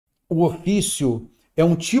O ofício é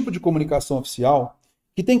um tipo de comunicação oficial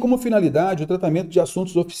que tem como finalidade o tratamento de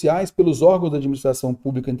assuntos oficiais pelos órgãos da administração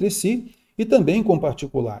pública entre si e também com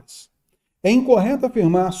particulares. É incorreto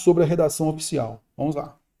afirmar sobre a redação oficial. Vamos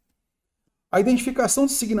lá. A identificação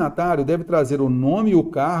de signatário deve trazer o nome e o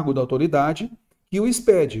cargo da autoridade e o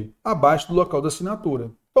expede, abaixo do local da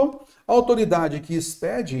assinatura. Então, a autoridade que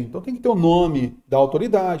expede, então tem que ter o nome da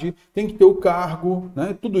autoridade, tem que ter o cargo,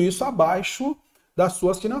 né? Tudo isso abaixo da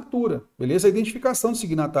sua assinatura, beleza? A identificação de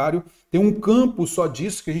signatário tem um campo só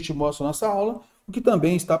disso que a gente mostra nessa aula, o que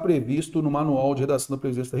também está previsto no Manual de Redação da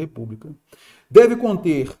Presidência da República. Deve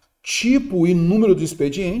conter tipo e número do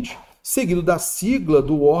expediente, seguido da sigla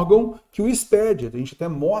do órgão que o expede. A gente até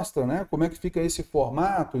mostra, né, como é que fica esse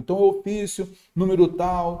formato. Então, ofício, número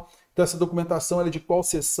tal. Então, essa documentação é de qual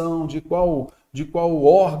seção, de qual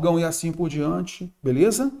órgão e assim por diante.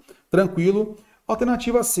 Beleza? Tranquilo.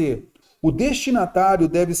 Alternativa C. O destinatário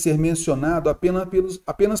deve ser mencionado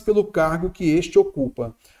apenas pelo cargo que este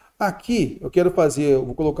ocupa. Aqui, eu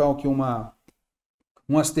vou colocar aqui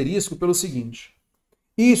um asterisco pelo seguinte.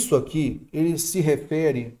 Isso aqui, ele se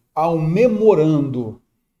refere ao memorando.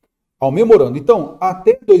 Então,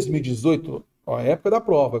 até 2018, ó, a época da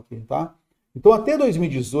prova aqui, tá? Então, até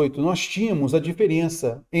 2018, nós tínhamos a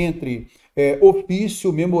diferença entre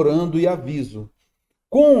ofício, memorando e aviso.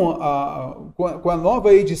 Com a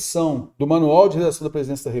nova edição do Manual de Redação da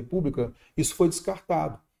Presidência da República, isso foi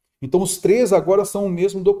descartado. Então, os três agora são o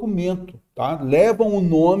mesmo documento, tá? Levam o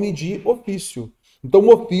nome de ofício. Então,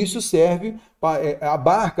 o ofício serve,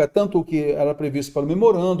 abarca tanto o que era previsto para o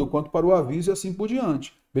memorando, quanto para o aviso e assim por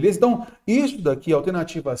diante. Beleza? Então, isso daqui, a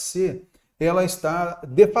alternativa C, ela está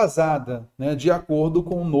defasada, né, de acordo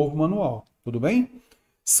com o novo manual. Tudo bem?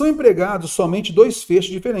 São empregados somente dois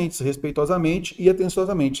fechos diferentes, respeitosamente e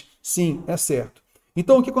atenciosamente. Sim, é certo.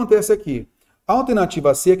 Então, o que acontece aqui? A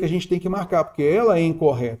alternativa C é que a gente tem que marcar, porque ela é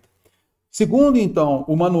incorreta. Segundo, então,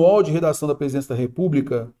 o Manual de Redação da Presidência da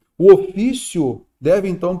República, o ofício deve,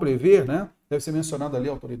 então, prever, né? Deve ser mencionado ali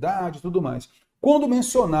a autoridade e tudo mais. Quando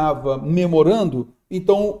mencionava memorando,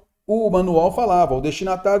 então o manual falava, o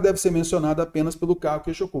destinatário deve ser mencionado apenas pelo cargo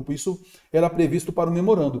que este ocupa. Isso era previsto para o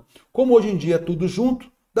memorando. Como hoje em dia é tudo junto,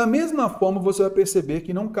 da mesma forma você vai perceber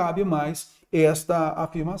que não cabe mais esta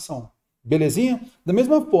afirmação. Belezinha? Da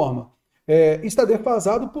mesma forma, está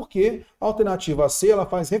defasado porque a alternativa C ela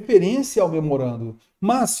faz referência ao memorando.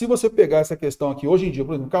 Mas se você pegar essa questão aqui hoje em dia,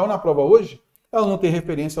 por exemplo, caiu na prova hoje, ela não tem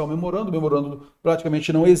referência ao memorando, o memorando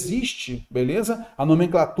praticamente não existe, beleza? A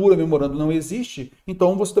nomenclatura memorando não existe,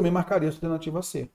 então você também marcaria a alternativa C.